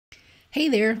Hey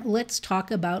there, let's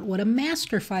talk about what a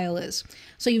master file is.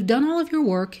 So you've done all of your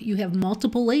work, you have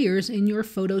multiple layers in your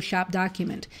Photoshop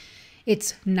document.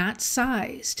 It's not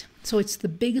sized, so it's the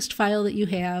biggest file that you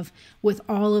have with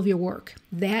all of your work.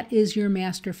 That is your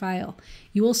master file.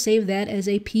 You will save that as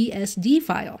a PSD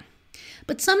file.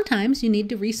 But sometimes you need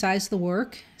to resize the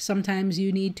work, sometimes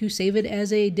you need to save it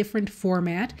as a different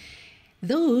format.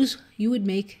 Those you would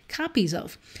make copies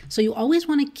of. So you always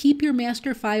want to keep your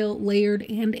master file layered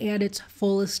and at its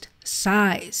fullest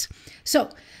size. So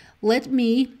let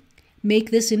me make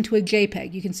this into a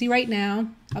JPEG. You can see right now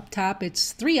up top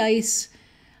it's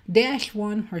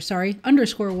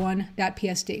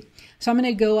 3ice-1.psd. So I'm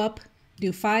going to go up,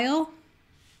 do File,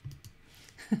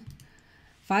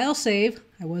 File Save.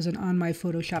 I wasn't on my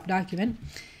Photoshop document.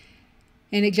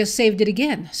 And it just saved it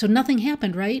again. So nothing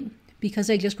happened, right?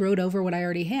 Because I just wrote over what I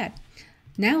already had.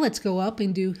 Now let's go up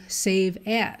and do Save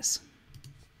As.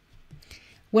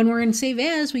 When we're in Save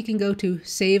As, we can go to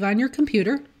Save on your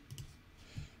computer.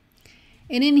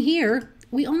 And in here,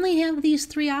 we only have these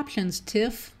three options,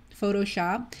 TIFF,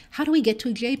 Photoshop. How do we get to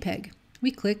a JPEG? We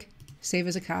click Save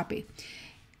as a Copy.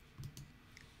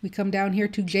 We come down here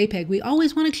to JPEG. We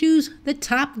always want to choose the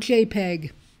top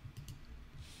JPEG.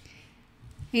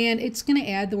 And it's going to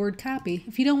add the word copy.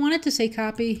 If you don't want it to say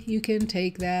copy, you can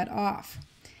take that off.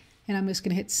 And I'm just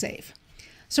going to hit save.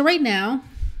 So right now,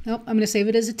 I'm going to save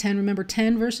it as a 10. Remember,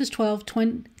 10 versus 12.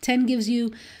 10 gives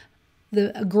you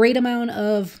a great amount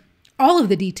of all of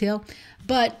the detail,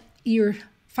 but your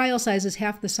file size is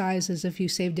half the size as if you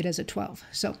saved it as a 12.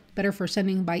 So better for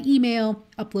sending by email,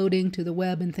 uploading to the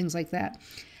web, and things like that.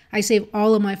 I save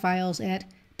all of my files at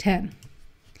 10.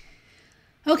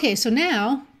 Okay, so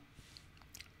now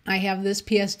I have this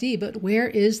PSD, but where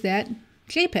is that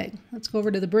JPEG? Let's go over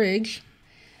to the bridge.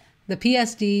 The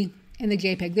PSD and the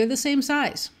JPEG, they're the same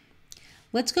size.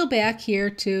 Let's go back here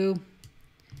to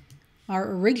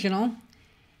our original.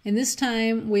 And this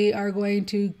time we are going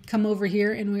to come over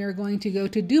here and we are going to go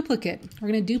to duplicate. We're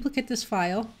going to duplicate this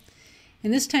file.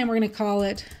 And this time we're going to call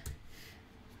it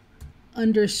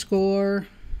 _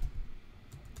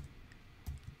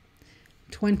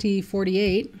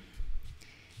 2048. We're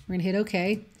going to hit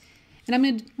OK. And I'm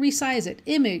going to resize it.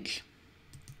 Image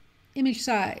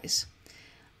size.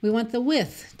 We want the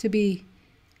width to be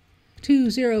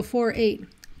 2048.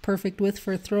 Perfect width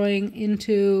for throwing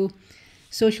into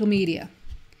social media.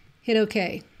 Hit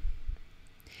OK.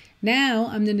 Now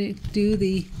I'm going to do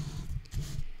the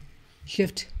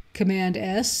Shift Command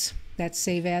S. That's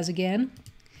Save As again.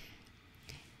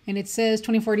 And it says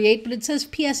 2048, but it says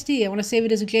PSD. I want to save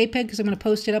it as a JPEG because I'm going to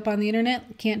post it up on the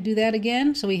internet. Can't do that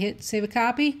again, so we hit Save a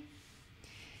Copy.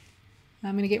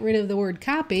 I'm going to get rid of the word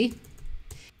copy.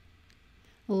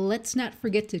 Let's not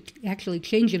forget to actually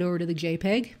change it over to the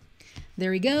JPEG.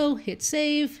 There we go. Hit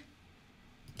Save.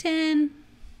 10.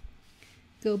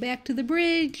 Go back to the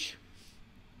bridge.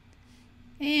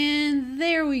 And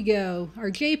there we go. Our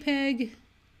JPEG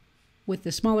with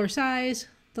the smaller size,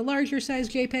 the larger size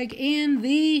JPEG, and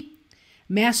the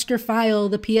master file,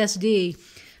 the PSD.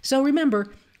 So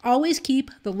remember, always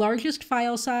keep the largest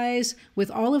file size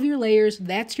with all of your layers.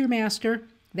 That's your master.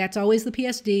 That's always the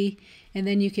PSD. And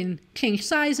then you can change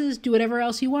sizes, do whatever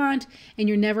else you want, and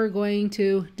you're never going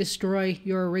to destroy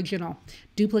your original.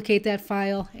 Duplicate that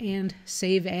file and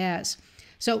save as.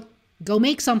 So go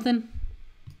make something.